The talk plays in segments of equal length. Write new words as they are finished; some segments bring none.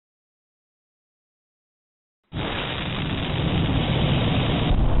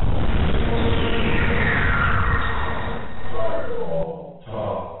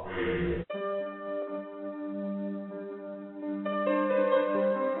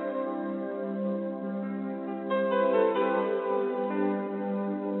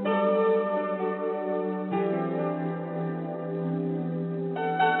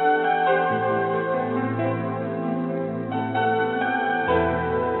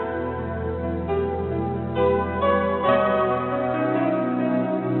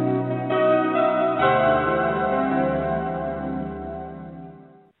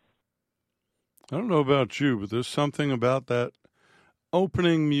about you, but there's something about that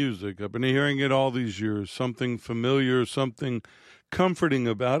opening music. I've been hearing it all these years. Something familiar, something comforting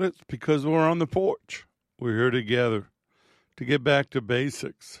about it because we're on the porch. We're here together to get back to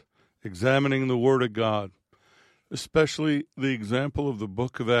basics, examining the Word of God, especially the example of the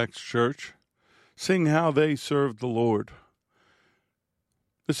Book of Acts Church, seeing how they served the Lord.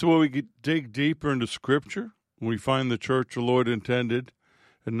 This is where we dig deeper into Scripture. We find the church the Lord intended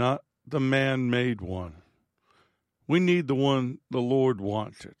and not the man-made one. We need the one the Lord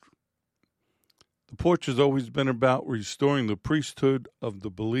wanted. The porch has always been about restoring the priesthood of the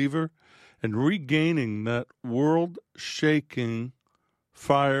believer and regaining that world-shaking,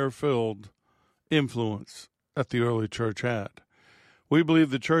 fire-filled influence that the early church had. We believe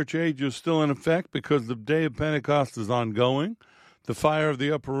the church age is still in effect because the day of Pentecost is ongoing. The fire of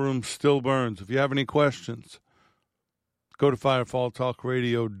the upper room still burns. If you have any questions, go to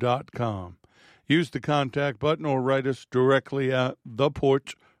firefalltalkradio.com. Use the contact button or write us directly at the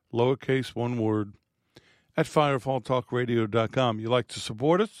porch, lowercase one word, at firefalltalkradio.com. You like to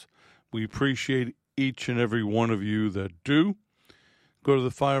support us? We appreciate each and every one of you that do. Go to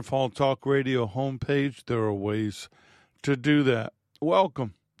the Firefall Talk Radio homepage. There are ways to do that.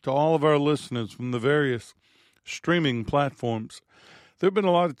 Welcome to all of our listeners from the various streaming platforms. There have been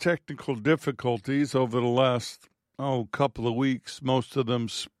a lot of technical difficulties over the last couple of weeks, most of them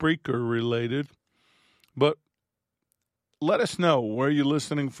Spreaker related. But let us know where you're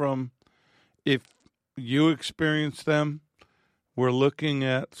listening from. If you experience them, we're looking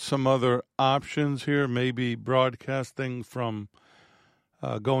at some other options here, maybe broadcasting from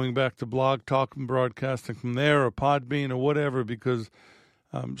going back to Blog Talk and broadcasting from there or Podbean or whatever, because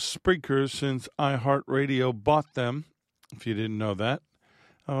Spreaker, since iHeartRadio bought them, if you didn't know that,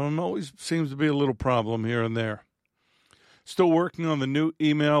 always seems to be a little problem here and there. Still working on the new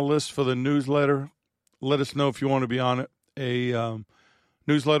email list for the newsletter. Let us know if you want to be on it. A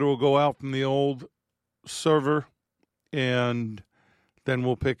newsletter will go out from the old server, and then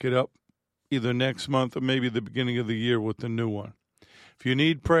we'll pick it up either next month or maybe the beginning of the year with the new one. If you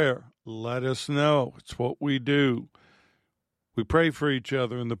need prayer, let us know. It's what we do. We pray for each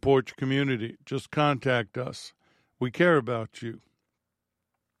other in the porch community. Just contact us. We care about you.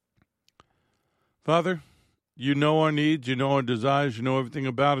 Father, you know our needs, you know our desires, you know everything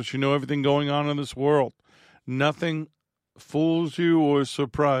about us, you know everything going on in this world. Nothing fools you or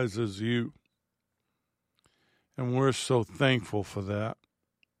surprises you. And we're so thankful for that.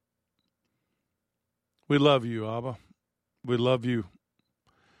 We love you, Abba. We love you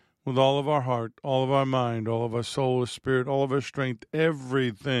with all of our heart, all of our mind, all of our soul, our spirit, all of our strength,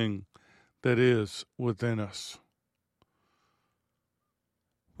 everything that is within us.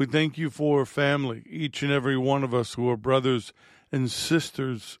 We thank you for family, each and every one of us who are brothers and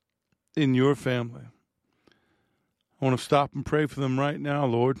sisters in your family. I want to stop and pray for them right now,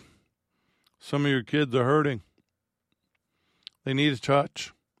 Lord. Some of your kids are hurting. They need a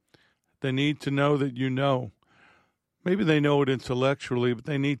touch. They need to know that you know. Maybe they know it intellectually, but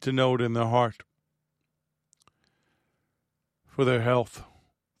they need to know it in their heart. For their health,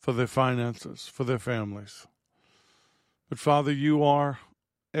 for their finances, for their families. But Father, you are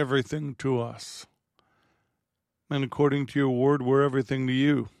everything to us. And according to your word, we're everything to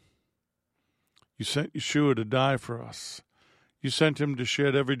you. You sent Yeshua to die for us. You sent him to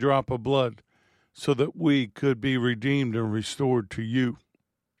shed every drop of blood so that we could be redeemed and restored to you.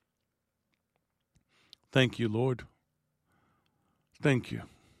 Thank you, Lord. Thank you.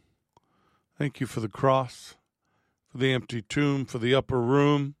 Thank you for the cross, for the empty tomb, for the upper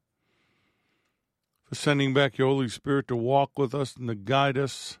room, for sending back your Holy Spirit to walk with us and to guide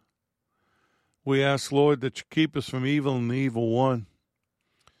us. We ask, Lord, that you keep us from evil and the evil one.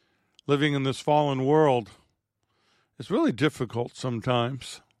 Living in this fallen world is really difficult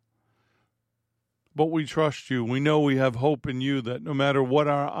sometimes. But we trust you. We know we have hope in you that no matter what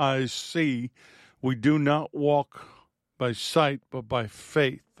our eyes see, we do not walk by sight but by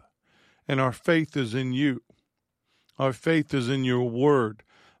faith. And our faith is in you. Our faith is in your word.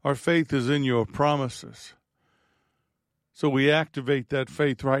 Our faith is in your promises. So we activate that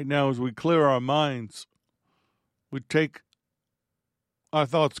faith right now as we clear our minds. We take our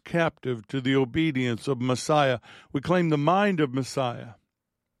thoughts captive to the obedience of Messiah. We claim the mind of Messiah.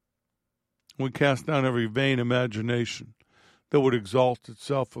 We cast down every vain imagination that would exalt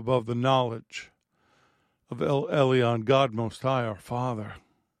itself above the knowledge of El Elyon, God Most High, our Father.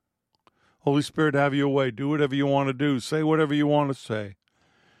 Holy Spirit, have your way. Do whatever you want to do. Say whatever you want to say.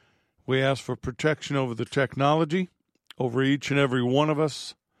 We ask for protection over the technology, over each and every one of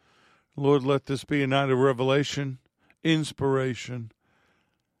us. Lord, let this be a night of revelation, inspiration,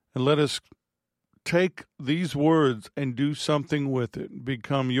 and let us take these words and do something with it.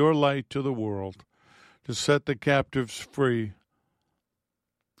 Become your light to the world, to set the captives free,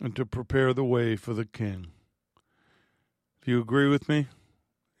 and to prepare the way for the King. Do you agree with me?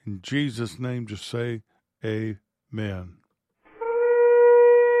 In Jesus' name, just say amen.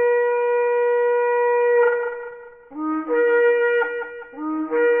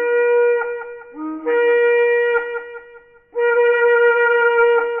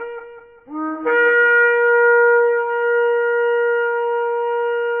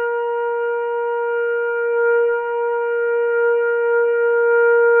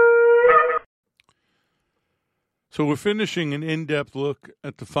 So we're finishing an in-depth look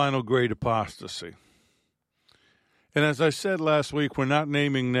at the final great apostasy. And as I said last week, we're not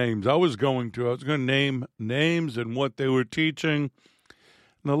naming names. I was going to name names and what they were teaching.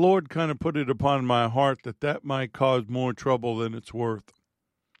 And the Lord kind of put it upon my heart that might cause more trouble than it's worth.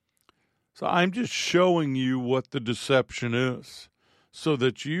 So I'm just showing you what the deception is so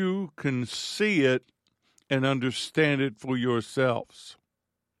that you can see it and understand it for yourselves.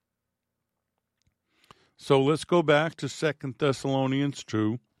 So let's go back to 2 Thessalonians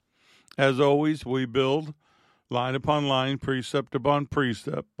 2. As always, we build line upon line, precept upon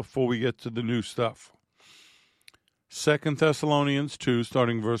precept before we get to the new stuff. 2 Thessalonians 2,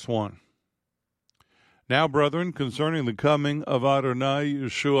 starting verse 1. Now, brethren, concerning the coming of Adonai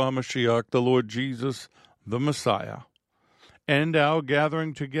Yeshua HaMashiach, the Lord Jesus, the Messiah, and our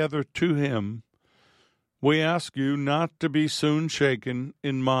gathering together to him, we ask you not to be soon shaken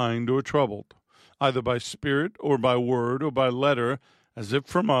in mind or troubled, either by spirit or by word or by letter, as if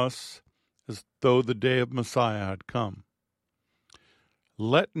from us, as though the day of Messiah had come.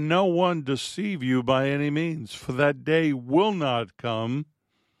 Let no one deceive you by any means, for that day will not come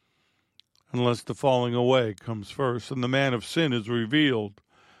unless the falling away comes first, and the man of sin is revealed,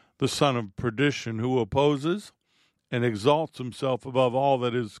 the son of perdition, who opposes and exalts himself above all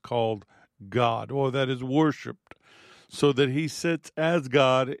that is called God, or that is worshipped, so that he sits as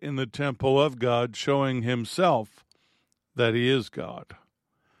God in the temple of God, showing himself that he is God.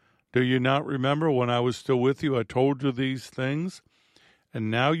 Do you not remember when I was still with you, I told you these things?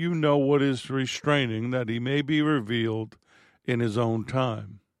 And now you know what is restraining, that he may be revealed in his own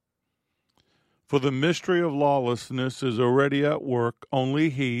time. For the mystery of lawlessness is already at work. Only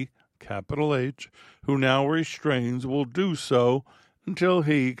he, capital H, who now restrains, will do so until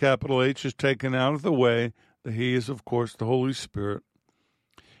he, capital H, is taken out of the way. The he is, of course, the Holy Spirit.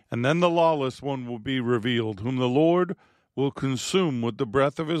 And then the lawless one will be revealed, whom the Lord will consume with the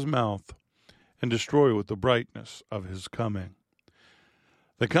breath of his mouth and destroy with the brightness of his coming.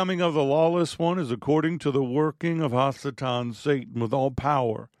 The coming of the lawless one is according to the working of Hasatan, Satan, with all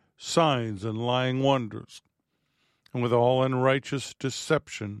power, signs, and lying wonders, and with all unrighteous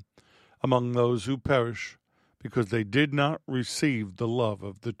deception among those who perish, because they did not receive the love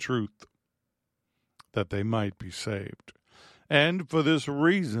of the truth, that they might be saved. And for this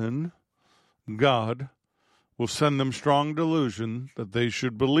reason, God will send them strong delusion that they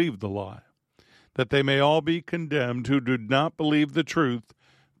should believe the lie, that they may all be condemned who did not believe the truth,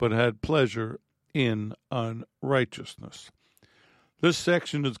 but had pleasure in unrighteousness. This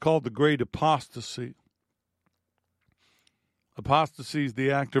section is called the Great Apostasy. Apostasy is the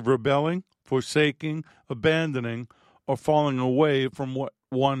act of rebelling, forsaking, abandoning, or falling away from what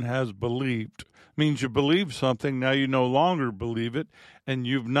one has believed. It means you believe something, now you no longer believe it, and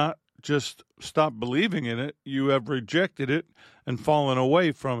you've not just stopped believing in it, you have rejected it and fallen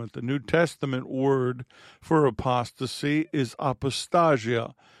away from it. The New Testament word for apostasy is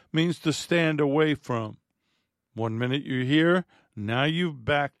apostasia, means to stand away from. 1 minute you're here, now you've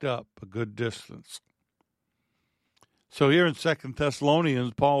backed up a good distance. So here in 2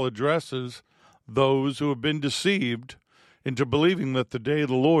 Thessalonians, Paul addresses those who have been deceived into believing that the day of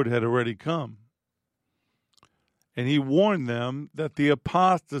the Lord had already come. And he warned them that the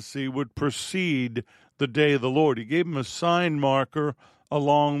apostasy would precede the day of the Lord. He gave them a sign marker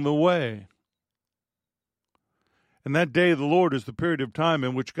along the way. And that day of the Lord is the period of time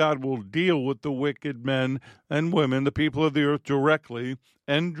in which God will deal with the wicked men and women, the people of the earth, directly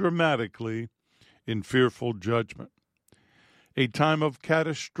and dramatically in fearful judgment. A time of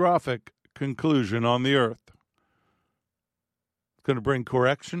catastrophic conclusion on the earth. It's going to bring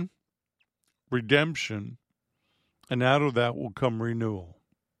correction, redemption, and out of that will come renewal.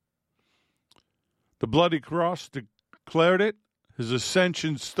 The bloody cross declared it. His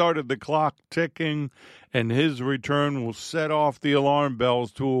ascension started the clock ticking, and his return will set off the alarm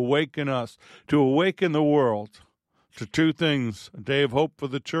bells to awaken us, to awaken the world to two things: a day of hope for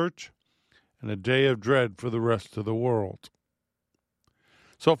the church and a day of dread for the rest of the world.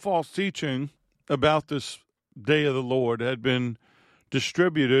 So false teaching about this day of the Lord had been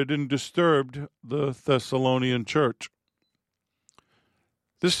distributed and disturbed the Thessalonian church.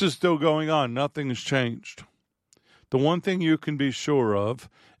 This is still going on. Nothing has changed. The one thing you can be sure of,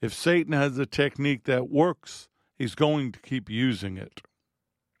 if Satan has a technique that works, he's going to keep using it.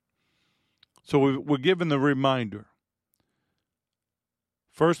 So we're given the reminder.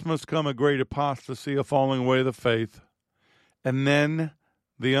 First must come a great apostasy, a falling away of the faith, and then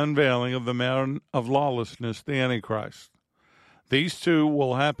the unveiling of the man of lawlessness, the Antichrist. These two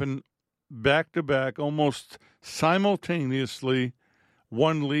will happen back to back, almost simultaneously.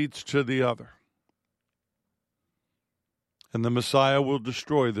 One leads to the other. And the Messiah will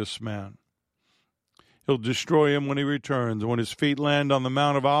destroy this man. He'll destroy him when he returns. When his feet land on the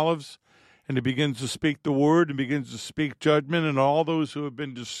Mount of Olives, and he begins to speak the word and begins to speak judgment, and all those who have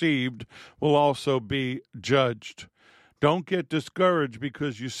been deceived will also be judged. Don't get discouraged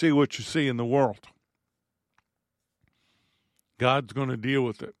because you see what you see in the world. God's going to deal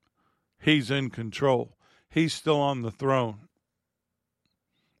with it. He's in control. He's still on the throne.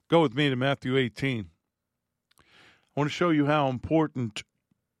 Go with me to Matthew 18. I want to show you how important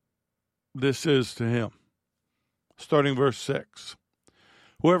this is to him. Starting verse 6.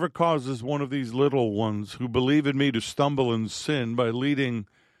 Whoever causes one of these little ones who believe in me to stumble in sin by leading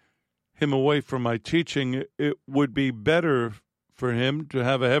him away from my teaching, it would be better for him to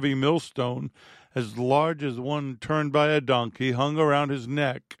have a heavy millstone as large as one turned by a donkey hung around his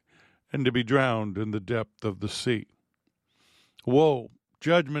neck and to be drowned in the depth of the sea. Woe!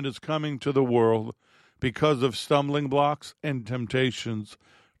 Judgment is coming to the world because of stumbling blocks and temptations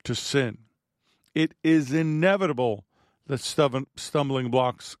to sin. It is inevitable that stumbling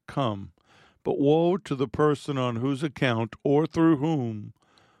blocks come, but woe to the person on whose account or through whom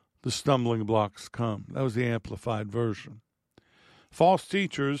the stumbling blocks come. That was the Amplified Version. False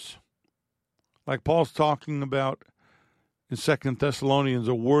teachers, like Paul's talking about in 2 Thessalonians,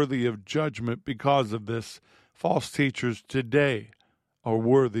 are worthy of judgment because of this. False teachers today are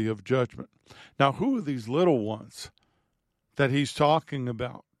worthy of judgment. Now, who are these little ones that he's talking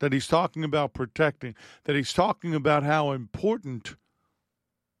about, that he's talking about protecting, that he's talking about how important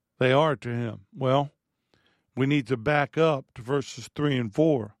they are to him? Well, we need to back up to verses 3 and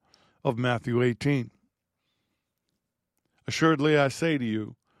 4 of Matthew 18. Assuredly, I say to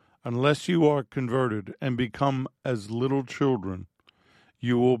you, unless you are converted and become as little children,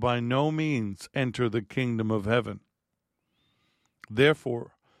 you will by no means enter the kingdom of heaven.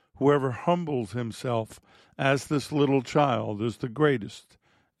 Therefore, whoever humbles himself as this little child is the greatest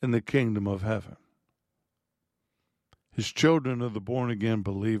in the kingdom of heaven. His children are the born-again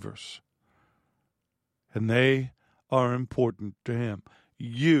believers, and they are important to him.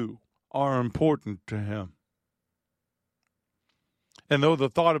 You are important to him. And though the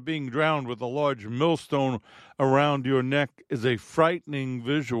thought of being drowned with a large millstone around your neck is a frightening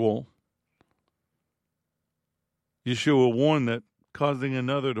visual, Yeshua warned that causing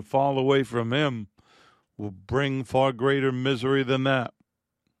another to fall away from him will bring far greater misery than that.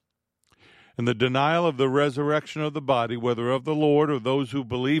 And the denial of the resurrection of the body, whether of the Lord or those who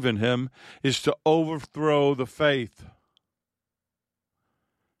believe in him, is to overthrow the faith.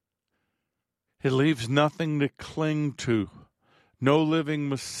 It leaves nothing to cling to. No living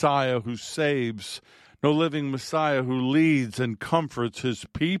Messiah who saves, no living Messiah who leads and comforts his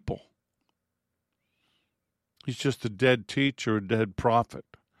people. He's just a dead teacher, a dead prophet.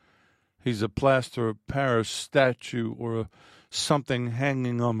 He's a plaster of Paris statue or something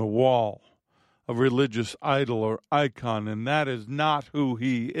hanging on the wall, a religious idol or icon, and that is not who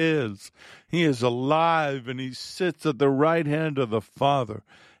he is. He is alive, and he sits at the right hand of the Father,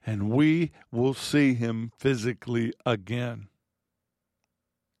 and we will see him physically again.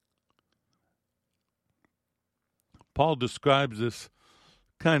 Paul describes this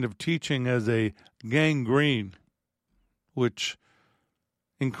kind of teaching as a gangrene, which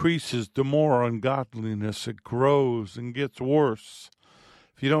increases the more ungodliness. It grows and gets worse.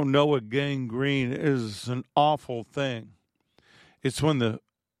 If you don't know what gangrene is, an awful thing. It's when the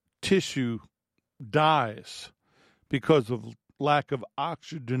tissue dies because of lack of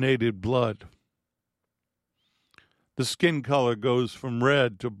oxygenated blood. The skin color goes from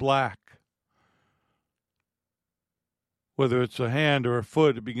red to black. Whether it's a hand or a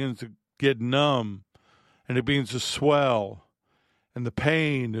foot, it begins to get numb, and it begins to swell, and the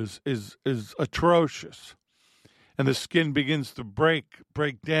pain is atrocious, and the skin begins to break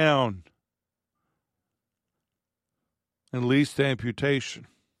down, and leads to amputation,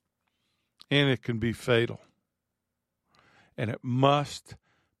 and it can be fatal, and it must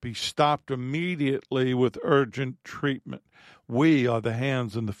be stopped immediately with urgent treatment. We are the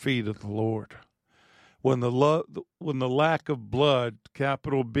hands and the feet of the Lord. when the lack of blood,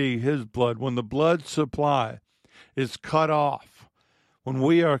 capital B, his blood, when the blood supply is cut off, when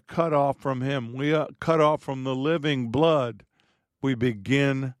we are cut off from him, we are cut off from the living blood, we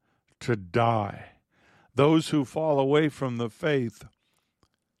begin to die. Those who fall away from the faith,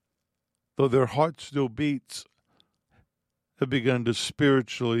 though their heart still beats, have begun to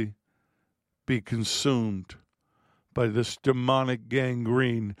spiritually be consumed by this demonic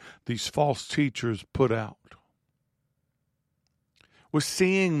gangrene these false teachers put out. We're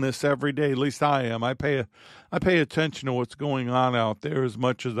seeing this every day, at least I am. I pay attention to what's going on out there as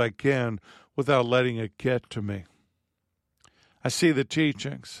much as I can without letting it get to me. I see the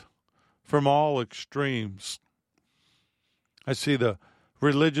teachings from all extremes. I see the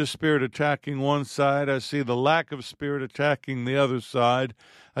religious spirit attacking one side. I see the lack of spirit attacking the other side.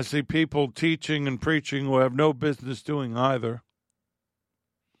 I see people teaching and preaching who have no business doing either.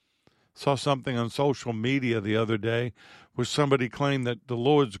 Saw something on social media the other day where somebody claimed that the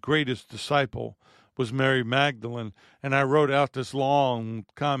Lord's greatest disciple was Mary Magdalene, and I wrote out this long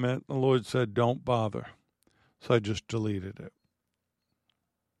comment. The Lord said, "Don't bother." So I just deleted it.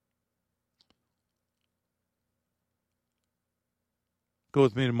 Go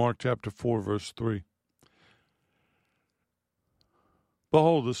with me to Mark chapter 4, verse 3.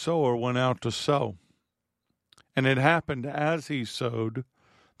 Behold, the sower went out to sow. And it happened as he sowed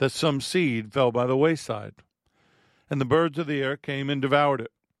that some seed fell by the wayside, and the birds of the air came and devoured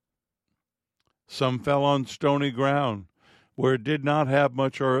it. Some fell on stony ground, where it did not have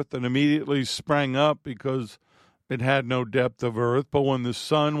much earth, and immediately sprang up because it had no depth of earth. But when the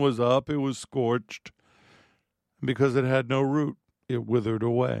sun was up, it was scorched, and because it had no root, it withered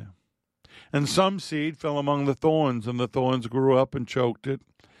away. And some seed fell among the thorns, and the thorns grew up and choked it,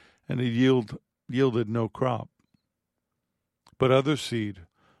 and it yielded no crop. But other seed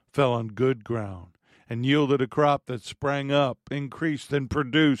fell on good ground, and yielded a crop that sprang up, increased, and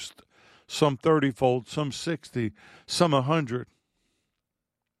produced, some 30-fold, some 60, some 100.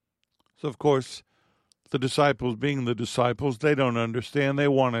 So, of course, the disciples being the disciples, they don't understand. They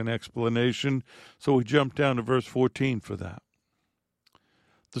want an explanation. So we jump down to verse 14 for that.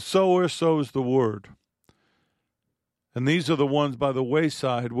 The sower sows the word. And these are the ones by the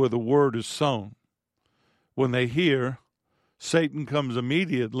wayside where the word is sown. When they hear, Satan comes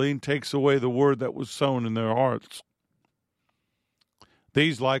immediately and takes away the word that was sown in their hearts.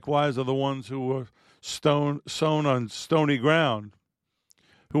 These likewise are the ones who were sown on stony ground,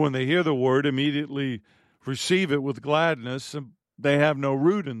 who when they hear the word immediately receive it with gladness, and they have no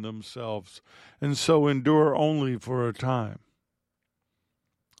root in themselves, and so endure only for a time.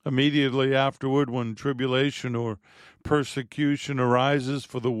 Immediately afterward, when tribulation or persecution arises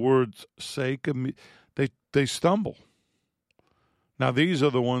for the word's sake, they stumble. Now these are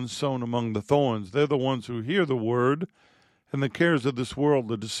the ones sown among the thorns. They're the ones who hear the word, and the cares of this world,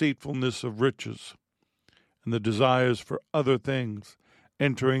 the deceitfulness of riches, and the desires for other things,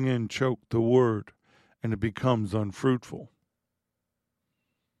 entering in, choke the word, and it becomes unfruitful.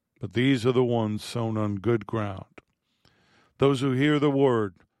 But these are the ones sown on good ground. Those who hear the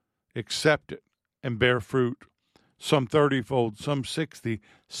word, accept it, and bear fruit, some 30-fold, some 60,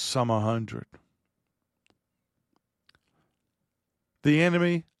 some 100. The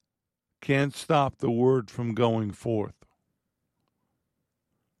enemy can't stop the word from going forth.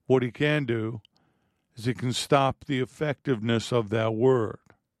 What he can do is he can stop the effectiveness of that word.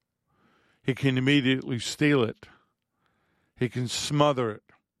 He can immediately steal it. He can smother it.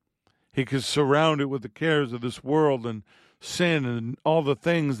 He can surround it with the cares of this world and sin and all the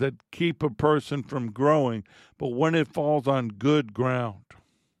things that keep a person from growing. But when it falls on good ground,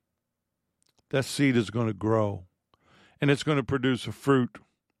 that seed is going to grow, and it's going to produce a fruit.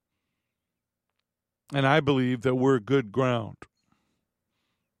 And I believe that we're good ground.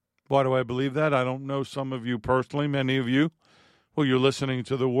 Why do I believe that? I don't know some of you personally, many of you. Well, you're listening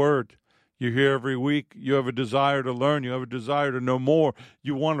to the word. You're here every week. You have a desire to learn. You have a desire to know more.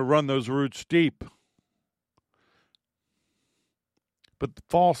 You want to run those roots deep. But the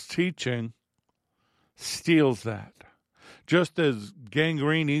false teaching steals that. Just as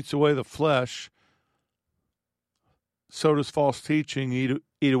gangrene eats away the flesh, so does false teaching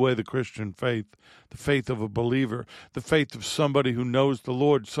eat away the Christian faith, the faith of a believer, the faith of somebody who knows the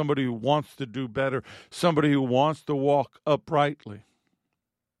Lord, somebody who wants to do better, somebody who wants to walk uprightly.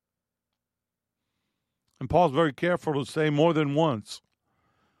 And Paul's very careful to say more than once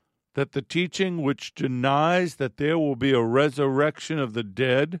that the teaching which denies that there will be a resurrection of the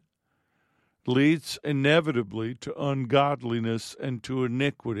dead leads inevitably to ungodliness and to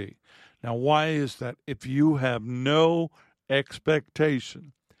iniquity. Now, why is that? If you have no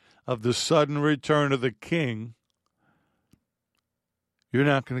expectation of the sudden return of the King, you're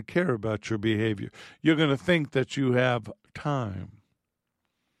not going to care about your behavior. You're going to think that you have time.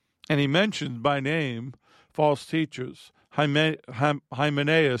 And he mentions by name false teachers,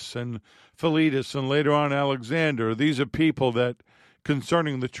 Hymenaeus and Philetus, and later on Alexander. These are people that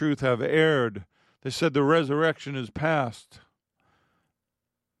concerning the truth have erred. They said the resurrection is past.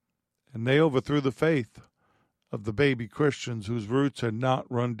 And they overthrew the faith of the baby Christians whose roots had not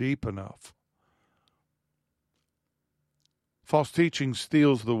run deep enough. False teaching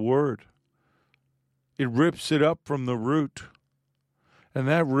steals the word. It rips it up from the root. And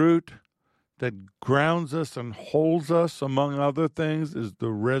that root that grounds us and holds us, among other things, is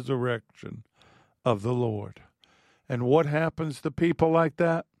the resurrection of the Lord. And what happens to people like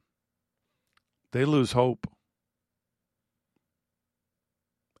that? They lose hope.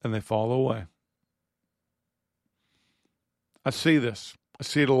 And they fall away. I see this. I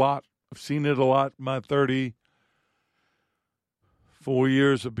see it a lot. I've seen it a lot in my 34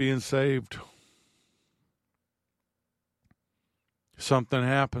 years of being saved. Something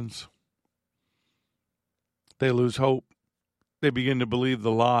happens. They lose hope. They begin to believe the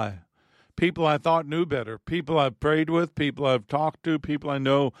lie. People I thought knew better, people I've prayed with, people I've talked to, people I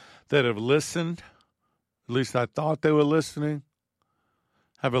know that have listened, at least I thought they were listening,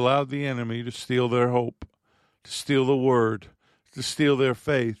 have allowed the enemy to steal their hope, to steal the word, to steal their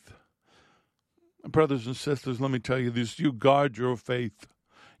faith. Brothers and sisters, let me tell you this. You guard your faith.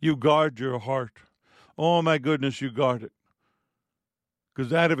 You guard your heart. Oh, my goodness, you guard it.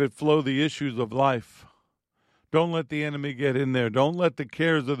 Because out of it flow the issues of life. Don't let the enemy get in there. Don't let the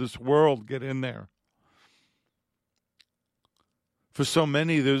cares of this world get in there. For so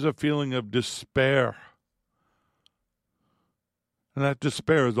many, there's a feeling of despair. And that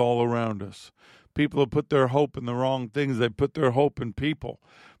despair is all around us. People have put their hope in the wrong things. They put their hope in people,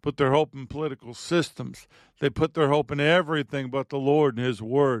 put their hope in political systems. They put their hope in everything but the Lord and His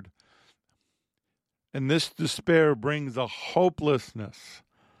Word. And this despair brings a hopelessness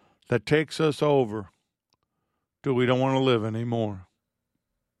that takes us over till we don't want to live anymore.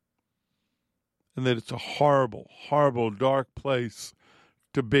 And that it's a horrible, horrible, dark place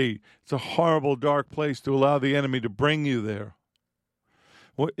to be. It's a horrible, dark place to allow the enemy to bring you there.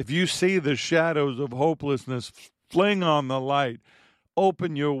 If you see the shadows of hopelessness, fling on the light.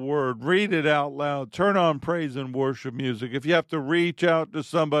 Open your word. Read it out loud. Turn on praise and worship music. If you have to reach out to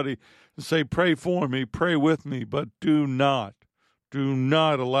somebody and say, pray for me, pray with me, but do not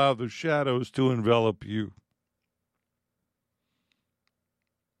allow the shadows to envelop you.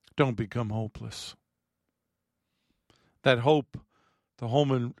 Don't become hopeless. That hope, the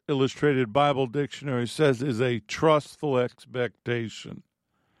Holman Illustrated Bible Dictionary says, is a trustful expectation,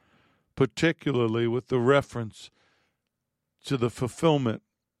 particularly with the reference to the fulfillment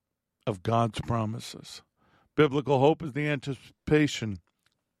of God's promises. Biblical hope is the anticipation.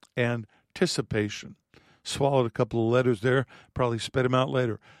 Swallowed a couple of letters there, probably spit them out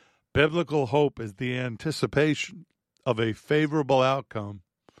later. Biblical hope is the anticipation of a favorable outcome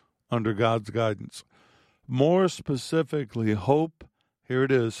under God's guidance. More specifically, hope, here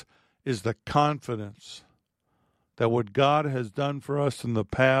it is the confidence that what God has done for us in the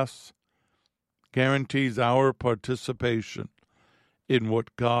past guarantees our participation in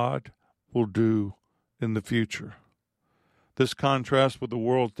what God will do in the future. This contrasts with the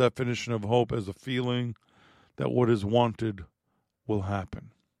world's definition of hope as a feeling that what is wanted will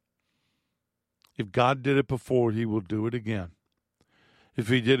happen. If God did it before, He will do it again. If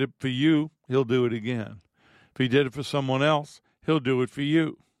He did it for you, He'll do it again. If He did it for someone else, He'll do it for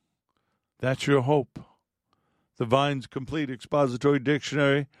you. That's your hope. The Vine's Complete Expository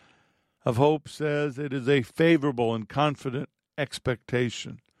Dictionary of Hope says it is a favorable and confident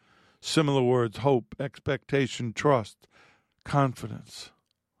expectation. Similar words: hope, expectation, trust, confidence.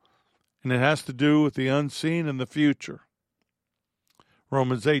 And it has to do with the unseen and the future.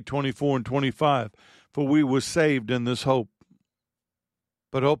 Romans 8:24 and 25. For we were saved in this hope.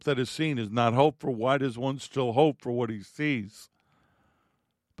 But hope that is seen is not hope, for why does one still hope for what he sees?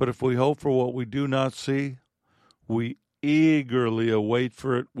 But if we hope for what we do not see, we eagerly await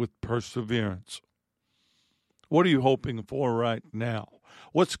for it with perseverance. What are you hoping for right now?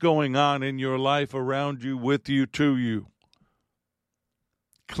 What's going on in your life, around you, with you, to you?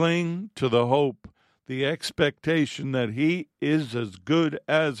 Cling to the hope, the expectation that He is as good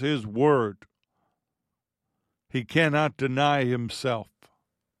as His word. He cannot deny Himself.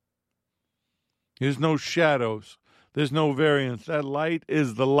 There's no shadows. There's no variance. That light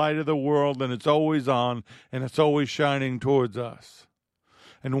is the light of the world, and it's always on, and it's always shining towards us.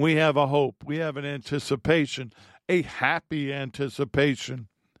 And we have a hope. We have an anticipation, a happy anticipation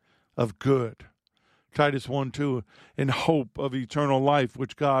of good. Titus 1:2, in hope of eternal life,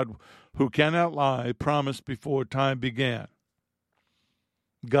 which God, who cannot lie, promised before time began.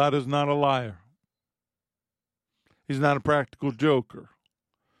 God is not a liar. He's not a practical joker.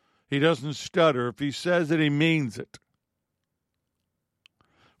 He doesn't stutter. If he says it, he means it.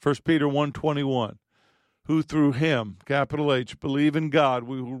 1 Peter 1:21, who through him, capital H, believe in God,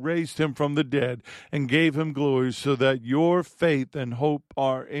 who raised him from the dead and gave him glory, so that your faith and hope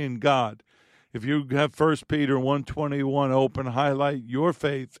are in God. If you have 1 Peter 1:21 open, highlight your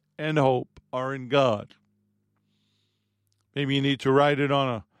faith and hope are in God. Maybe you need to write it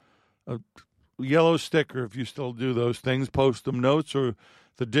on a yellow sticker if you still do those things, post-it notes, or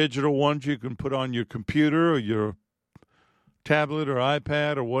the digital ones you can put on your computer or your tablet or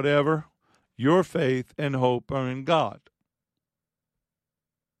iPad or whatever. Your faith and hope are in God.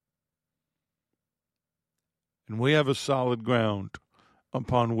 And we have a solid ground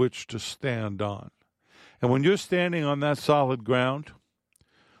upon which to stand on. And when you're standing on that solid ground,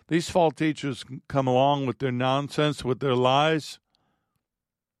 these false teachers come along with their nonsense, with their lies.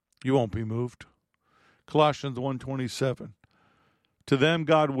 You won't be moved. Colossians 1:27. To them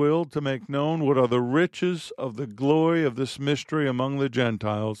God willed to make known what are the riches of the glory of this mystery among the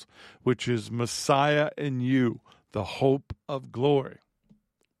Gentiles, which is Messiah in you, the hope of glory.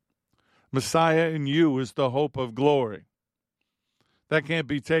 Messiah in you is the hope of glory. That can't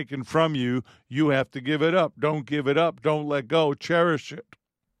be taken from you. You have to give it up. Don't give it up. Don't let go. Cherish it.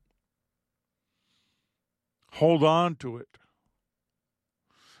 Hold on to it.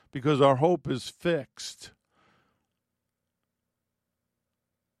 Because our hope is fixed.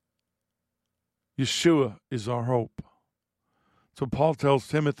 Yeshua is our hope. So Paul tells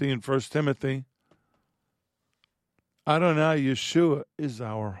Timothy in 1 Timothy, Adonai Yeshua is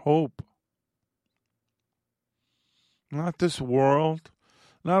our hope. Not this world,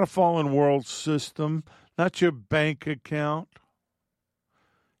 not a fallen world system, not your bank account.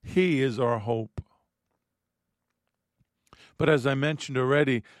 He is our hope. But as I mentioned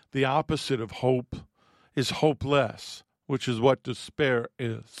already, the opposite of hope is hopeless, which is what despair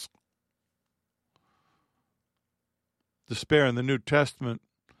is. Despair in the New Testament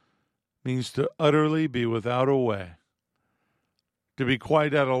means to utterly be without a way, to be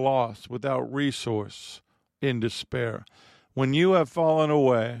quite at a loss, without resource, in despair. When you have fallen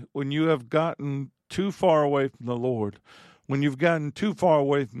away, when you have gotten too far away from the Lord, when you've gotten too far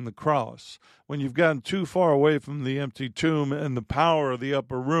away from the cross, when you've gotten too far away from the empty tomb and the power of the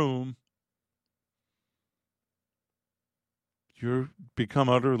upper room, you become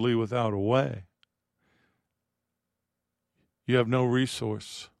utterly without a way. You have no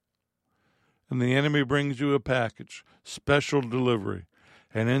resource. And the enemy brings you a package, special delivery,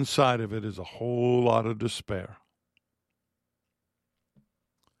 and inside of it is a whole lot of despair.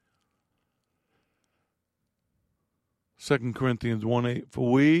 Second Corinthians 1:8,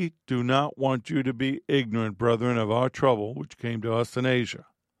 for we do not want you to be ignorant, brethren, of our trouble, which came to us in Asia,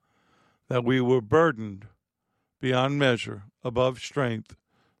 that we were burdened beyond measure, above strength,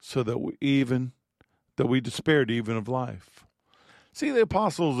 so that we despaired even of life. See, the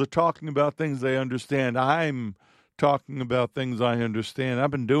apostles are talking about things they understand. I'm talking about things I understand.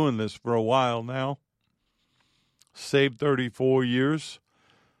 I've been doing this for a while now. Saved 34 years,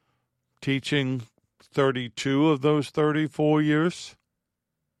 teaching 32 of those 34 years.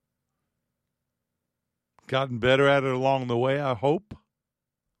 Gotten better at it along the way, I hope.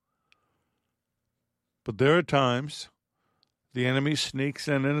 But there are times the enemy sneaks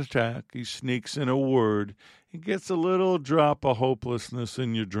in an attack. He sneaks in a word. He gets a little drop of hopelessness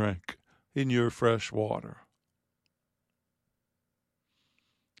in your drink, in your fresh water.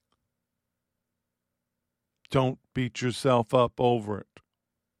 Don't beat yourself up over it.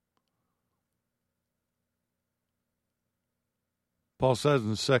 Paul says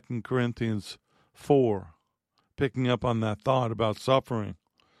in 2 Corinthians 4, picking up on that thought about suffering,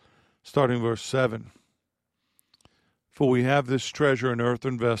 starting verse 7. For we have this treasure in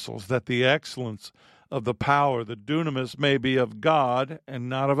earthen vessels, that the excellence of the power, the dunamis, may be of God and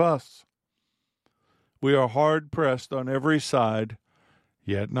not of us. We are hard pressed on every side,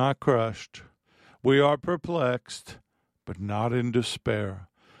 yet not crushed. We are perplexed, but not in despair.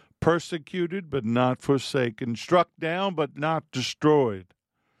 Persecuted, but not forsaken. Struck down, but not destroyed.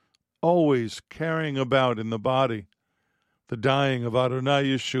 Always carrying about in the body the dying of Adonai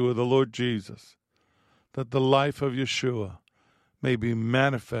Yeshua, the Lord Jesus, that the life of Yeshua may be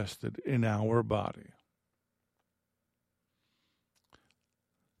manifested in our body.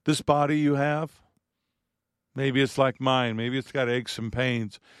 This body you have, maybe it's like mine. Maybe it's got aches and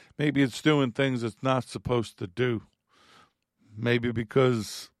pains. Maybe it's doing things it's not supposed to do. Maybe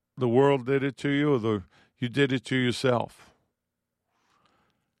because the world did it to you or you did it to yourself,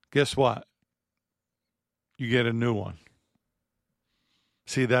 guess what? You get a new one.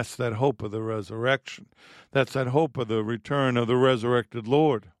 See, that's that hope of the resurrection. That's that hope of the return of the resurrected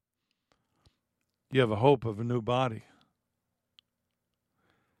Lord. You have a hope of a new body.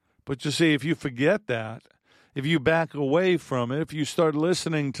 But you see, if you forget that, if you back away from it, if you start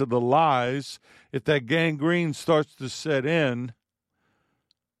listening to the lies, if that gangrene starts to set in,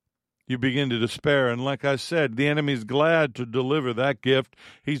 you begin to despair. And like I said, the enemy's glad to deliver that gift.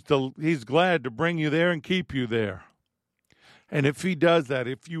 He's glad to bring you there and keep you there. And if he does that,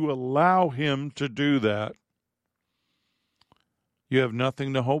 if you allow him to do that, you have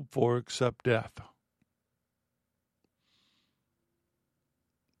nothing to hope for except death.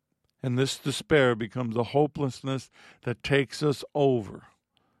 And this despair becomes a hopelessness that takes us over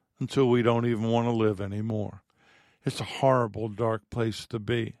until we don't even want to live anymore. It's a horrible, dark place to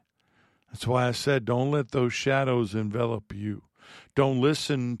be. That's why I said, don't let those shadows envelop you. Don't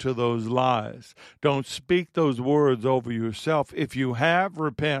listen to those lies. Don't speak those words over yourself. If you have,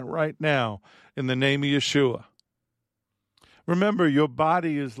 repent right now in the name of Yeshua. Remember, your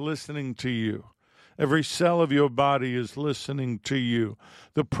body is listening to you. Every cell of your body is listening to you.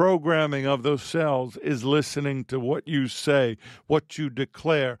 The programming of those cells is listening to what you say, what you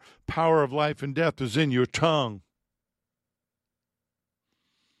declare. Power of life and death is in your tongue.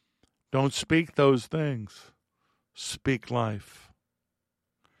 Don't speak those things. Speak life.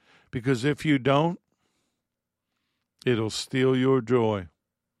 Because if you don't, it'll steal your joy.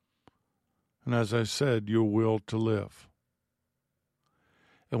 And as I said, your will to live.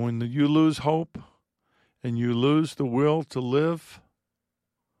 And when you lose hope and you lose the will to live,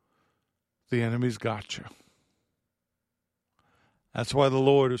 the enemy's got you. That's why the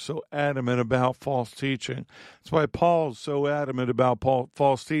Lord is so adamant about false teaching. That's why Paul's so adamant about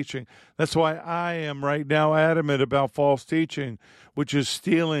false teaching. That's why I am right now adamant about false teaching, which is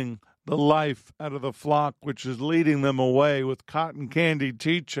stealing the life out of the flock, which is leading them away with cotton candy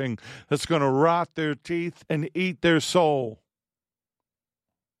teaching that's going to rot their teeth and eat their soul.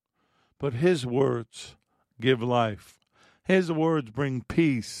 But his words give life. His words bring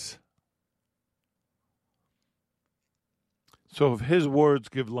peace. So if his words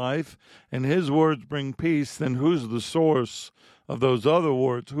give life and his words bring peace, then who's the source of those other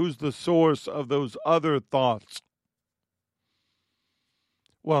words? Who's the source of those other thoughts?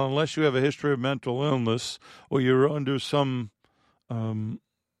 Well, unless you have a history of mental illness or you're under some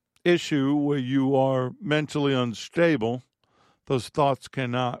issue where you are mentally unstable, those thoughts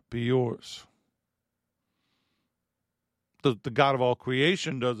cannot be yours. The God of all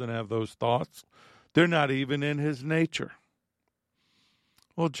creation doesn't have those thoughts. They're not even in his nature.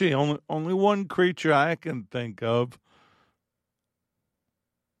 Well, gee, only one creature I can think of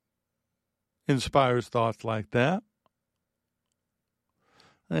inspires thoughts like that.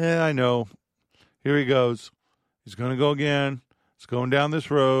 Yeah, I know. Here he goes. He's going to go again. He's going down this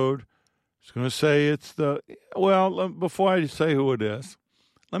road. He's going to say it's the... Well, before I say who it is,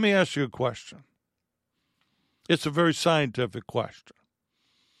 let me ask you a question. It's a very scientific question.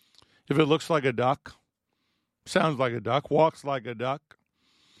 If it looks like a duck, sounds like a duck, walks like a duck,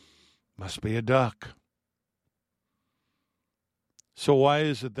 must be a duck. So why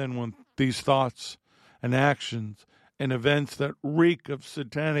is it then when these thoughts and actions and events that reek of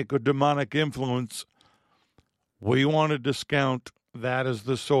satanic or demonic influence, we want to discount that as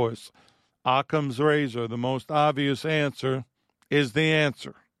the source? Occam's razor, the most obvious answer, is the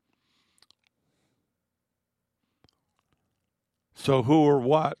answer. So who or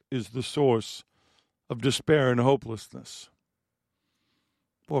what is the source of despair and hopelessness?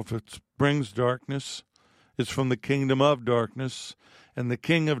 Well, if it brings darkness, it's from the kingdom of darkness, and the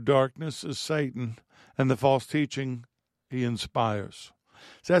king of darkness is Satan, and the false teaching he inspires.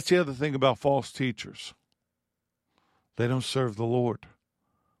 So that's the other thing about false teachers. They don't serve the Lord.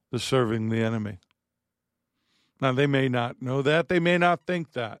 They're serving the enemy. Now, they may not know that. They may not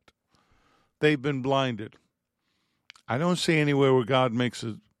think that. They've been blinded. I don't see anywhere where God makes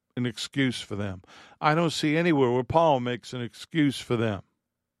an excuse for them. I don't see anywhere where Paul makes an excuse for them.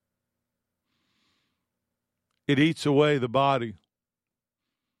 It eats away the body,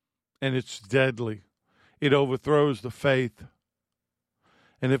 and it's deadly. It overthrows the faith.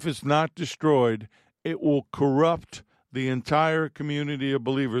 And if it's not destroyed, it will corrupt the entire community of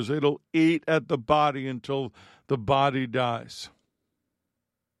believers. It'll eat at the body until the body dies.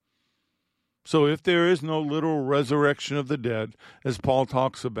 So if there is no literal resurrection of the dead, as Paul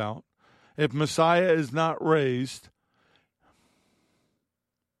talks about, if Messiah is not raised,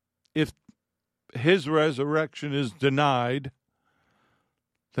 if his resurrection is denied,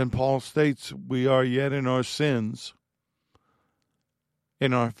 then Paul states we are yet in our sins,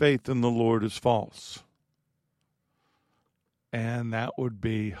 and our faith in the Lord is false. And that would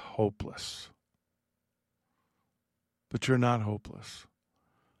be hopeless. But you're not hopeless.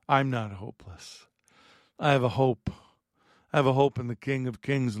 I'm not hopeless. I have a hope. I have a hope in the King of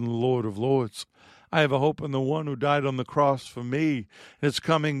Kings and the Lord of Lords. I have a hope in the one who died on the cross for me. It's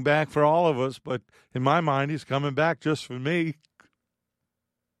coming back for all of us, but in my mind, he's coming back just for me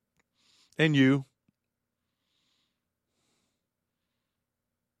and you.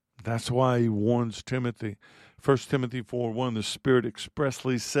 That's why he warns Timothy. 1 Timothy 4:1, the Spirit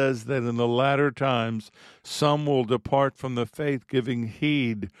expressly says that in the latter times some will depart from the faith, giving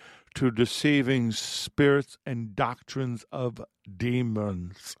heed to deceiving spirits and doctrines of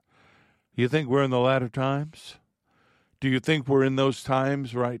demons. You think we're in the latter times? Do you think we're in those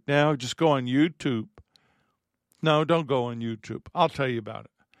times right now? Just go on YouTube. No, don't go on YouTube. I'll tell you about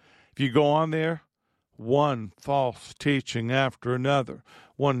it. If you go on there, one false teaching after another,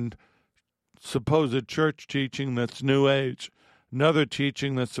 one supposed church teaching that's New Age, another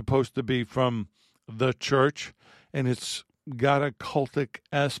teaching that's supposed to be from the church, and it's got occultic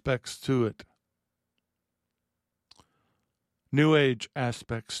aspects to it, New Age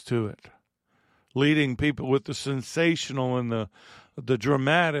aspects to it, leading people with the sensational and the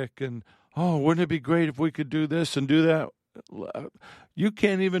dramatic, and, oh, wouldn't it be great if we could do this and do that? You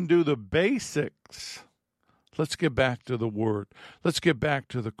can't even do the basics. Let's get back to the Word. Let's get back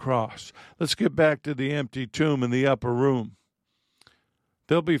to the cross. Let's get back to the empty tomb in the upper room.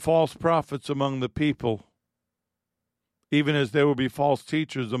 There'll be false prophets among the people, even as there will be false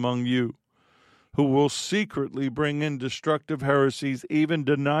teachers among you, who will secretly bring in destructive heresies, even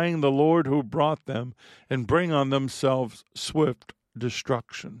denying the Lord who brought them, and bring on themselves swift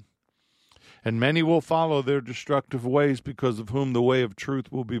destruction. And many will follow their destructive ways, because of whom the way of truth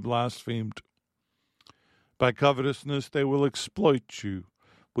will be blasphemed. By covetousness they will exploit you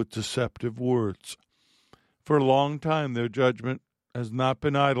with deceptive words. For a long time their judgment has not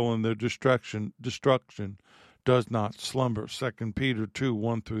been idle, and their destruction does not slumber. 2 Peter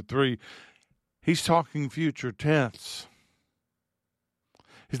 2:1-3. He's talking future tense.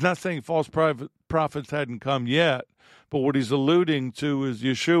 He's not saying false prophets hadn't come yet, but what he's alluding to is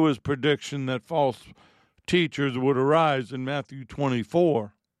Yeshua's prediction that false teachers would arise in Matthew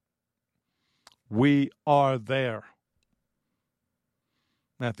 24. We are there.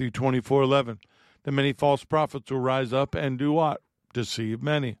 Matthew 24:11. The many false prophets will rise up and do what? Deceive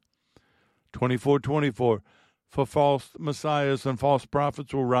many. 24:24. For false messiahs and false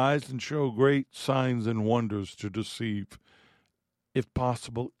prophets will rise and show great signs and wonders to deceive, if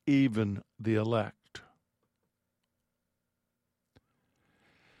possible, even the elect.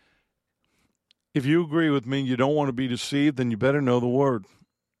 If you agree with me, you don't want to be deceived, then you better know the Word.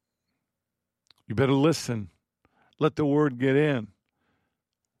 You better listen. Let the Word get in.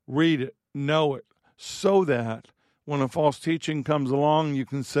 Read it. Know it. So that when a false teaching comes along, you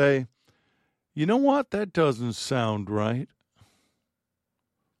can say, you know what? That doesn't sound right.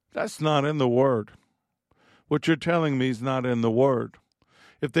 That's not in the Word. What you're telling me is not in the Word.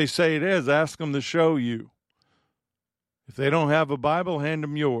 If they say it is, ask them to show you. If they don't have a Bible, hand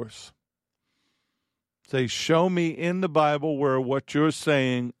them yours. Say, show me in the Bible where what you're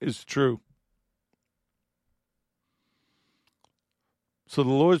saying is true. So the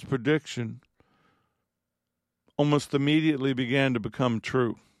Lord's prediction almost immediately began to become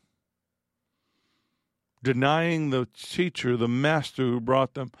true. Denying the teacher, the master who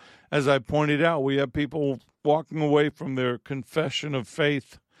brought them. As I pointed out, we have people walking away from their confession of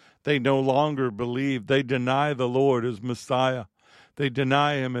faith. They no longer believe. They deny the Lord as Messiah. They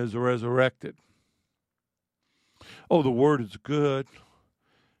deny him as resurrected. Oh, the Word is good.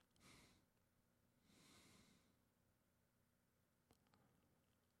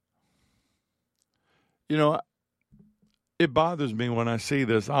 You know, it bothers me when I see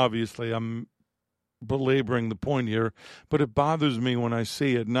this. Obviously, I'm belaboring the point here, but it bothers me when I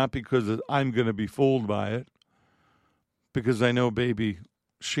see it, not because I'm going to be fooled by it, because I know baby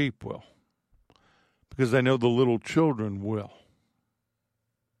sheep will, because I know the little children will.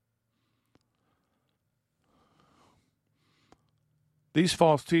 These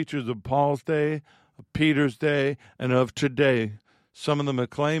false teachers of Paul's day, of Peter's day, and of today, some of them are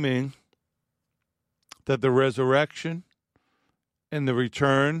claiming that the resurrection and the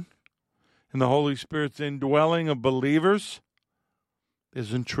return and the Holy Spirit's indwelling of believers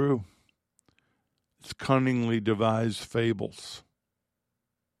isn't true. It's cunningly devised fables.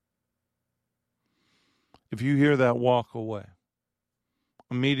 If you hear that, walk away.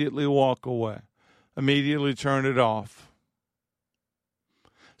 Immediately walk away. Immediately turn it off.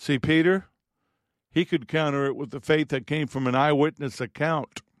 See, Peter, he could counter it with the faith that came from an eyewitness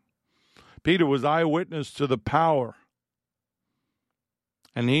account. Peter was eyewitness to the power.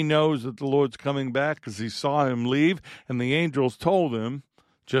 And he knows that the Lord's coming back because he saw him leave, and the angels told him,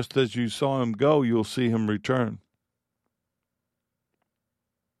 just as you saw him go, you'll see him return.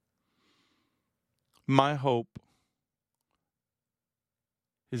 My hope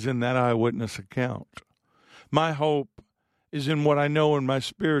is in that eyewitness account. My hope is in what I know in my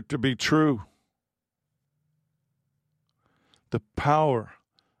spirit to be true. The power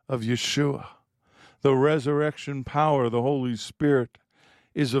of Yeshua, the resurrection power of the Holy Spirit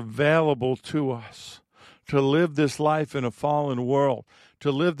is available to us to live this life in a fallen world, to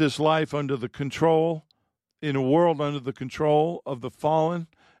live this life under the control, in a world under the control of the fallen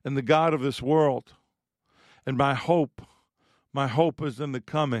and the God of this world. And my hope is in the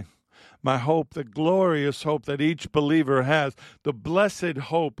coming. My hope, the glorious hope that each believer has, the blessed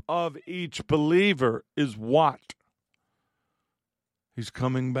hope of each believer is what? He's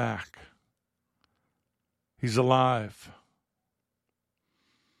coming back. He's alive.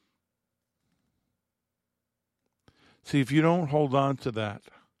 See, if you don't hold on to that,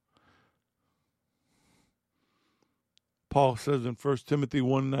 Paul says in 1 Timothy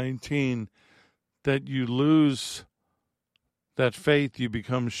 1:19 that you lose that faith, you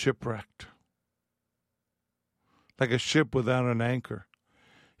become shipwrecked. Like a ship without an anchor.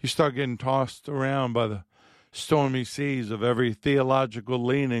 You start getting tossed around by the stormy seas of every theological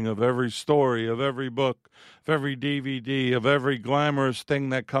leaning, of every story, of every book, of every DVD, of every glamorous thing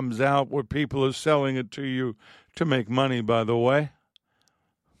that comes out where people are selling it to you to make money, by the way.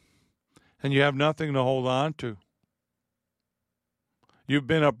 And you have nothing to hold on to. You've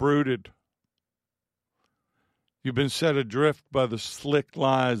been uprooted. You've been set adrift by the slick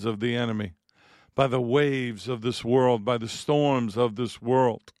lies of the enemy, by the waves of this world, by the storms of this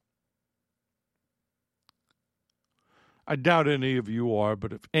world. I doubt any of you are,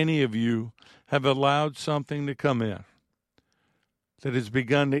 but if any of you have allowed something to come in that has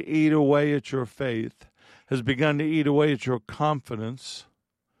begun to eat away at your faith, has begun to eat away at your confidence,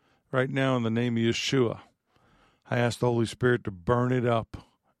 right now in the name of Yeshua, I ask the Holy Spirit to burn it up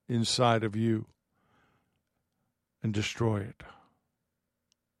inside of you and destroy it.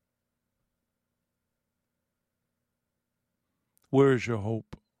 Where is your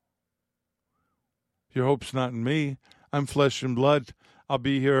hope? Your hope's not in me. I'm flesh and blood. I'll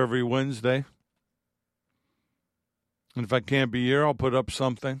be here every Wednesday. And if I can't be here, I'll put up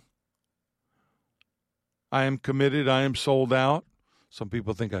something. I am committed. I am sold out. Some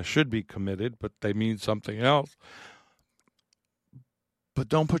people think I should be committed, but they mean something else. But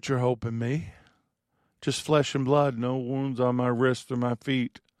don't put your hope in me. Just flesh and blood. No wounds on my wrist or my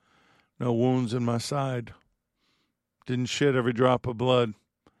feet. No wounds in my side. Didn't shed every drop of blood.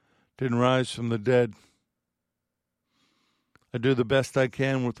 Didn't rise from the dead. I do the best I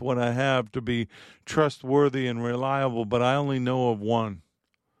can with what I have to be trustworthy and reliable, but I only know of one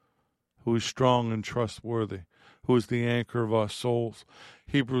who is strong and trustworthy, who is the anchor of our souls.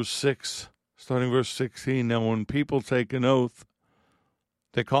 Hebrews 6, starting verse 16. Now, when people take an oath,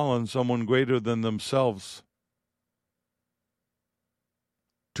 they call on someone greater than themselves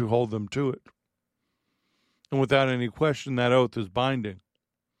to hold them to it. And without any question, that oath is binding.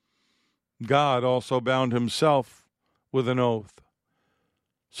 God also bound himself with an oath,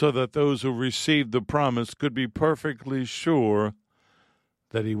 so that those who received the promise could be perfectly sure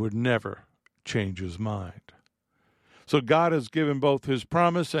that he would never change his mind. So God has given both his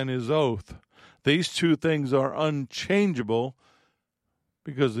promise and his oath. These two things are unchangeable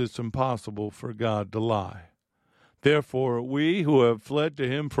because it's impossible for God to lie. Therefore, we who have fled to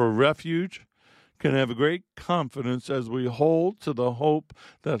him for refuge can have great confidence as we hold to the hope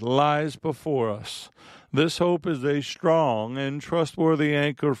that lies before us. This hope is a strong and trustworthy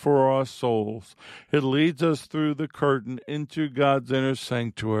anchor for our souls. It leads us through the curtain into God's inner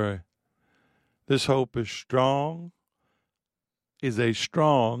sanctuary. This hope is a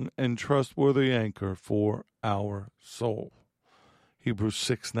strong and trustworthy anchor for our soul. Hebrews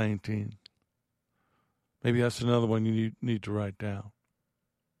 6:19. Maybe that's another one you need to write down.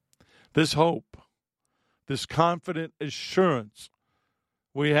 This hope, this confident assurance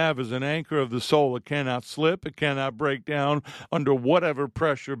we have as an anchor of the soul. It cannot slip. It cannot break down under whatever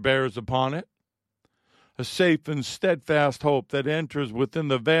pressure bears upon it. A safe and steadfast hope that enters within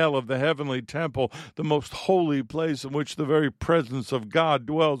the veil of the heavenly temple, the most holy place in which the very presence of God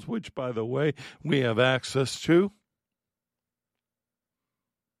dwells, which, by the way, we have access to.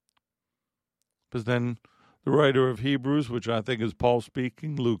 But then the writer of Hebrews, which I think is Paul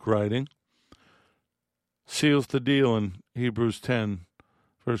speaking, Luke writing, seals the deal in Hebrews 10,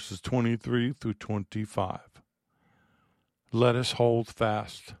 verses 23 through 25. Let us hold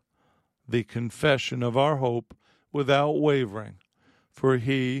fast the confession of our hope without wavering, for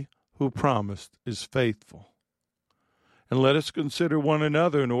he who promised is faithful. And let us consider one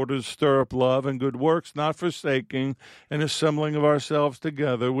another in order to stir up love and good works, not forsaking and assembling of ourselves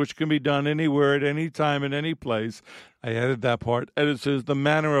together, which can be done anywhere, at any time, in any place. I added that part. And it says, the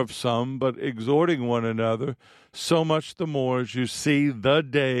manner of some, but exhorting one another, so much the more as you see the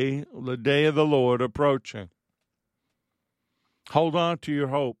day of the Lord approaching. Hold on to your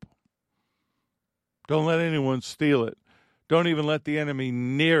hope. Don't let anyone steal it. Don't even let the enemy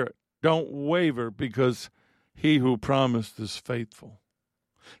near it. Don't waver, because he who promised is faithful.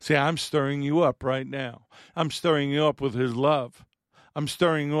 See, I'm stirring you up right now. I'm stirring you up with his love. I'm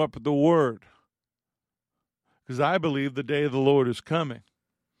stirring you up with the word. Because I believe the day of the Lord is coming.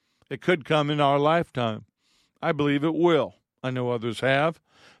 It could come in our lifetime. I believe it will. I know others have,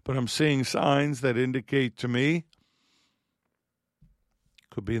 but I'm seeing signs that indicate to me it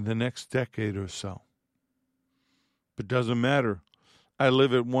could be in the next decade or so. But it doesn't matter. I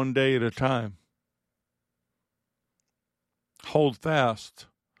live it one day at a time. Hold fast.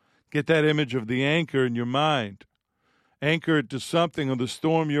 Get that image of the anchor in your mind. Anchor it to something, or the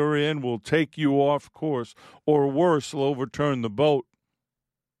storm you're in will take you off course, or worse, will overturn the boat.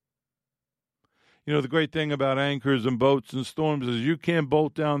 You know, the great thing about anchors and boats and storms is you can't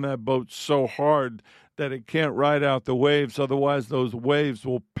bolt down that boat so hard that it can't ride out the waves. Otherwise, those waves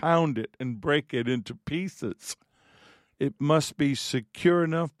will pound it and break it into pieces. It must be secure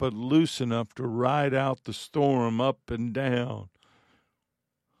enough but loose enough to ride out the storm up and down.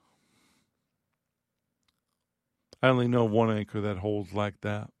 I only know one anchor that holds like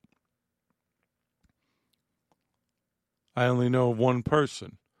that. I only know one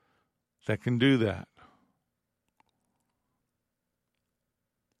person that can do that.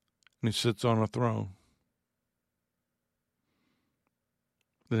 And he sits on a throne.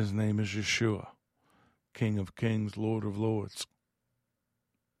 And his name is Yeshua, King of Kings, Lord of Lords.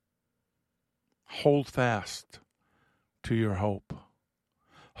 Hold fast to your hope.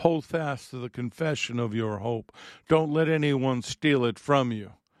 Hold fast to the confession of your hope. Don't let anyone steal it from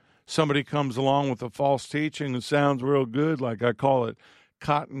you. Somebody comes along with a false teaching and sounds real good, like I call it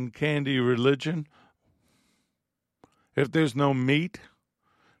cotton candy religion. If there's no meat,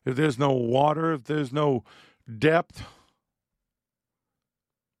 if there's no water, if there's no depth,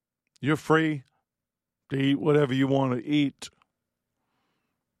 you're free to eat whatever you want to eat.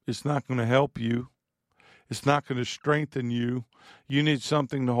 It's not going to help you. It's not going to strengthen you. You need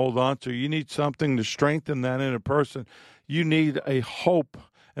something to hold on to. You need something to strengthen that in a person. You need a hope,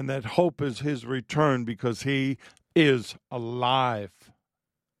 and that hope is his return, because he is alive.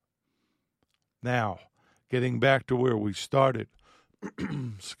 Now, getting back to where we started.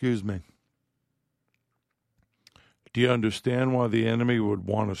 Excuse me. Do you understand why the enemy would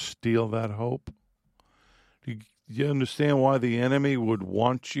want to steal that hope? Do you understand why the enemy would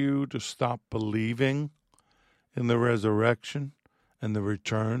want you to stop believing in the resurrection and the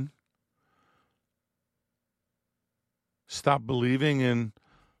return? Stop believing in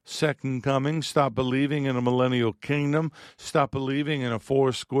second coming. Stop believing in a millennial kingdom. Stop believing in a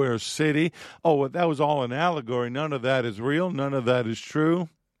four-square city. Oh, that was all an allegory. None of that is real. None of that is true.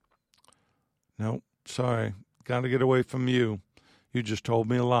 No, sorry. Got to get away from you. You just told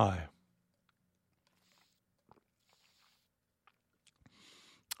me a lie.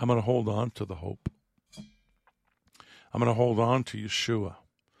 I'm going to hold on to the hope. I'm going to hold on to Yeshua.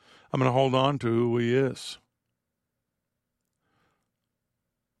 I'm going to hold on to who he is.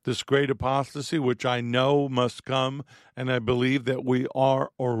 This great apostasy, which I know must come, and I believe that we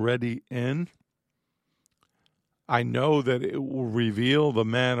are already in. I know that it will reveal the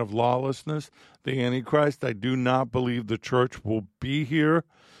man of lawlessness, the Antichrist. I do not believe the church will be here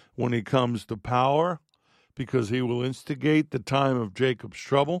when he comes to power, because he will instigate the time of Jacob's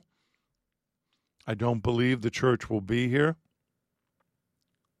trouble. I don't believe the church will be here.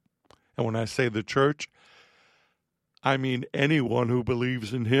 And when I say the church, I mean anyone who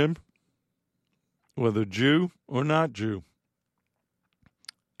believes in him, whether Jew or not Jew.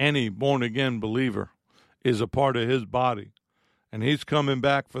 Any born-again believer is a part of his body, and he's coming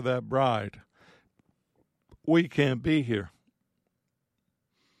back for that bride. We can't be here.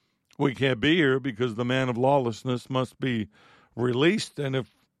 We can't be here because the man of lawlessness must be released, and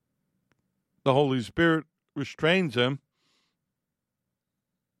if the Holy Spirit restrains him,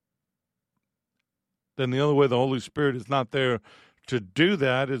 then the only way the Holy Spirit is not there to do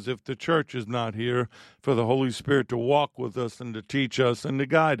that is if the church is not here for the Holy Spirit to walk with us and to teach us and to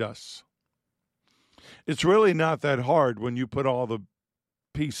guide us. It's really not that hard when you put all the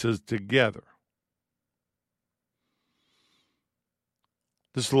pieces together.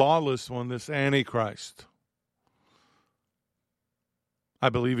 This lawless one, this Antichrist, I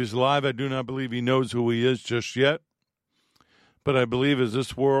believe he's alive. I do not believe he knows who he is just yet. But I believe as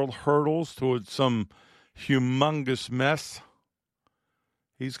this world hurtles towards some humongous mess,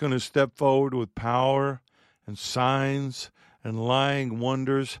 he's going to step forward with power and signs and lying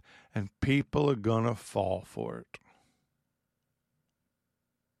wonders, and people are going to fall for it.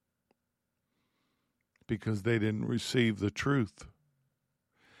 Because they didn't receive the truth.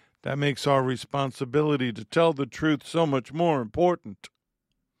 That makes our responsibility to tell the truth so much more important.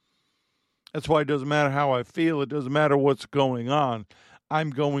 That's why it doesn't matter how I feel. It doesn't matter what's going on.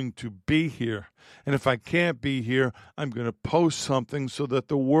 I'm going to be here. And if I can't be here, I'm going to post something so that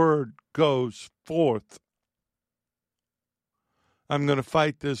the word goes forth. I'm going to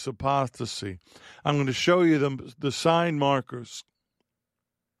fight this apostasy. I'm going to show you the sign markers.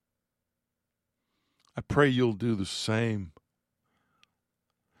 I pray you'll do the same.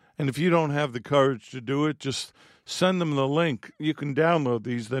 And if you don't have the courage to do it, just send them the link. You can download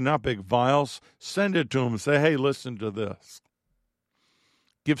these. They're not big files. Send it to them and say, hey, listen to this.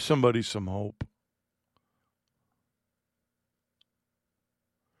 Give somebody some hope.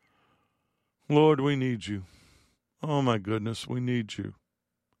 Lord, we need you. Oh, my goodness, we need you.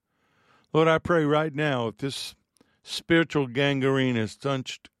 Lord, I pray right now, if this spiritual gangrene has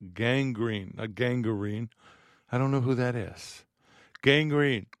touched gangrene, not gangrene. I don't know who that is.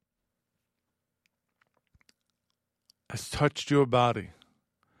 Gangrene has touched your body,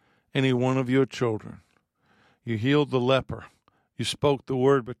 any one of your children. You healed the leper. You spoke the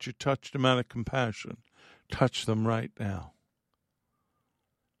word, but you touched them out of compassion. Touch them right now.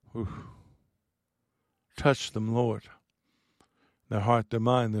 Whew. Touch them, Lord. Their heart, their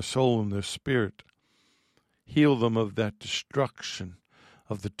mind, their soul, and their spirit. Heal them of that destruction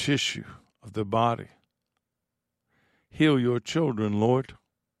of the tissue of the body. Heal your children, Lord.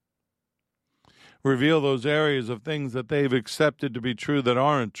 Reveal those areas of things that they've accepted to be true that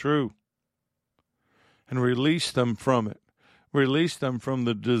aren't true. And release them from it. Release them from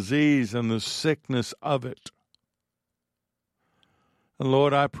the disease and the sickness of it. And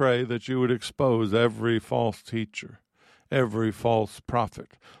Lord, I pray that you would expose every false teacher, every false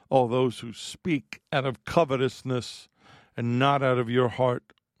prophet, all those who speak out of covetousness and not out of your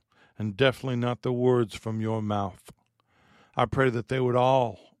heart, and definitely not the words from your mouth. I pray that they would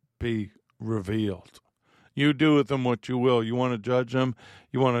all be revealed. You do with them what you will. You want to judge them,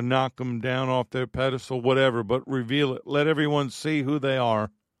 you want to knock them down off their pedestal, whatever, but reveal it. Let everyone see who they are.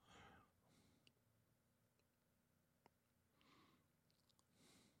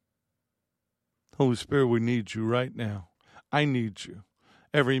 Holy Spirit, we need you right now. I need you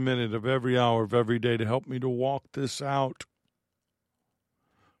every minute of every hour of every day to help me to walk this out,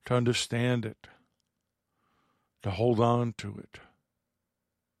 to understand it, to hold on to it.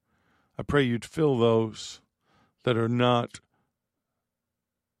 I pray you'd fill those that are not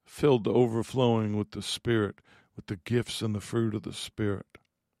filled to overflowing with the Spirit, with the gifts and the fruit of the Spirit.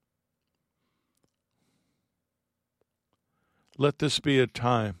 Let this be a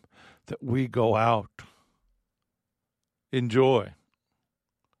time that we go out in joy,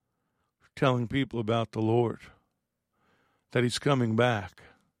 telling people about the Lord, that he's coming back.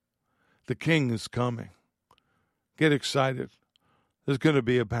 The King is coming. Get excited. There's going to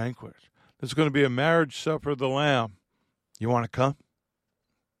be a banquet. There's going to be a marriage supper of the Lamb. You want to come?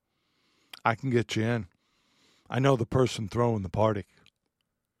 I can get you in. I know the person throwing the party.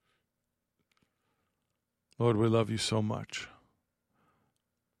 Lord, we love you so much.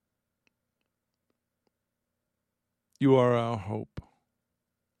 You are our hope.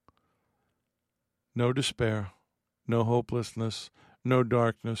 No despair, no hopelessness, no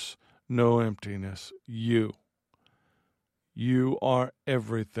darkness, no emptiness. You are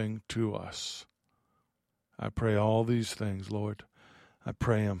everything to us. I pray all these things, Lord. I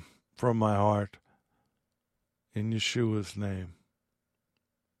pray them from my heart. In Yeshua's name.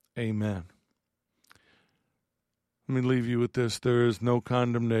 Amen. Let me leave you with this. There is no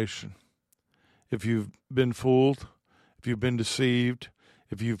condemnation. If you've been fooled, if you've been deceived,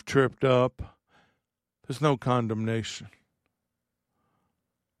 if you've tripped up, there's no condemnation.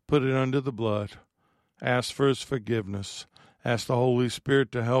 Put it under the blood. Ask for his forgiveness. Ask the Holy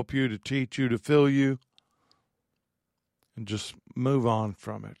Spirit to help you, to teach you, to fill you, and just move on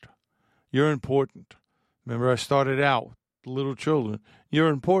from it. You're important. Remember, I started out with the little children. You're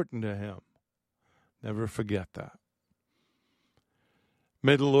important to him. Never forget that.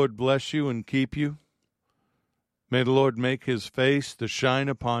 May the Lord bless you and keep you. May the Lord make his face to shine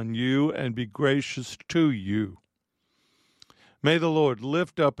upon you and be gracious to you. May the Lord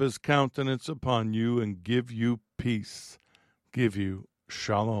lift up his countenance upon you and give you peace, give you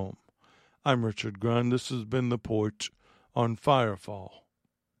shalom. I'm Richard Grund. This has been The Porch on Firefall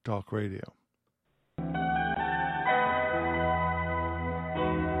Talk Radio.